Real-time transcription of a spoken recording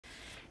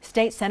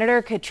State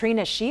Senator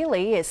Katrina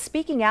Shealy is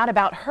speaking out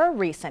about her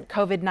recent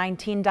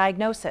COVID-19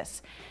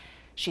 diagnosis.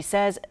 She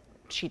says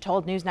she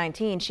told News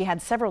 19 she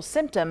had several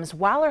symptoms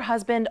while her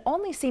husband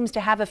only seems to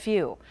have a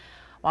few.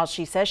 While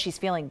she says she's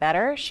feeling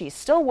better, she's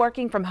still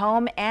working from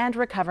home and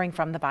recovering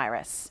from the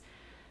virus.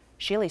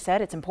 Shealy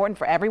said it's important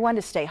for everyone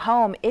to stay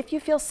home if you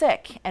feel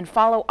sick and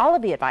follow all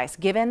of the advice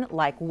given,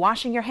 like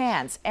washing your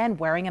hands and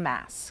wearing a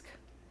mask.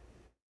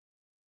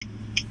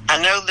 I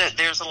know that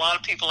there's a lot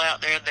of people out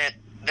there that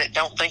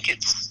don't think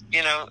it's,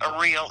 a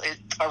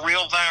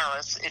real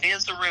virus. It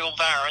is a real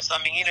virus.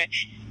 I mean,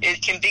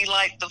 it can be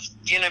like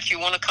if you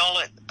want to call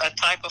it a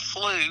type of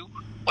flu,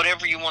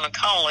 whatever you want to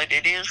call it,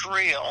 it is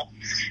real.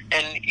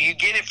 And you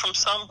get it from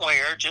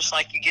somewhere, just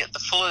like you get the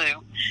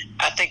flu.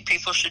 I think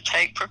people should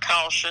take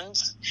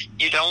precautions.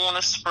 You don't want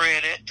to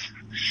spread it.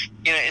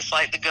 It's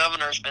like the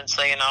governor's been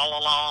saying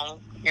all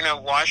along,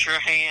 wash your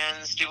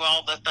hands, do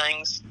all the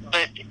things.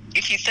 But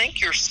if you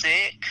think you're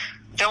sick,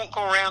 don't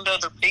go around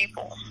other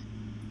people.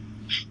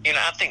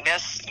 I think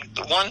that's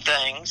the one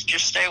thing.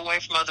 Just stay away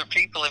from other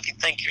people if you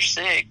think you're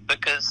sick,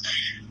 because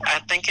I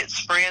think it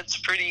spreads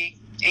pretty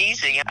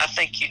easy. I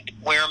think you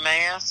wear a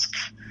mask.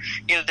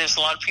 There's a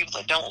lot of people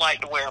that don't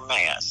like to wear a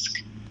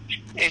mask.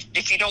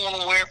 If you don't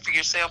want to wear it for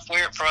yourself,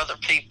 wear it for other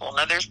people.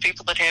 Now, there's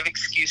people that have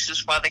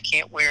excuses why they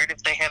can't wear it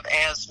if they have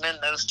asthma and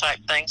those type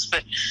things.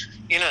 But,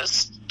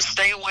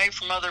 stay away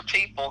from other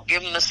people.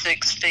 Give them the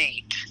 6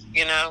 feet.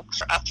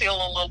 I feel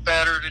a little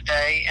better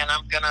today, and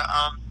I'm going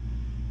to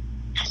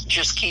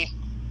just keep,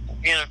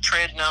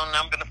 treading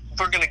on.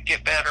 We're going to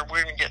get better.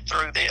 We're going to get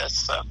through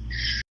this. So.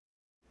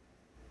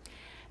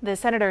 The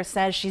senator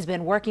says she's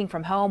been working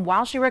from home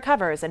while she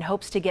recovers and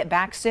hopes to get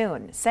back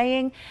soon,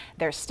 saying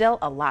there's still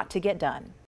a lot to get done.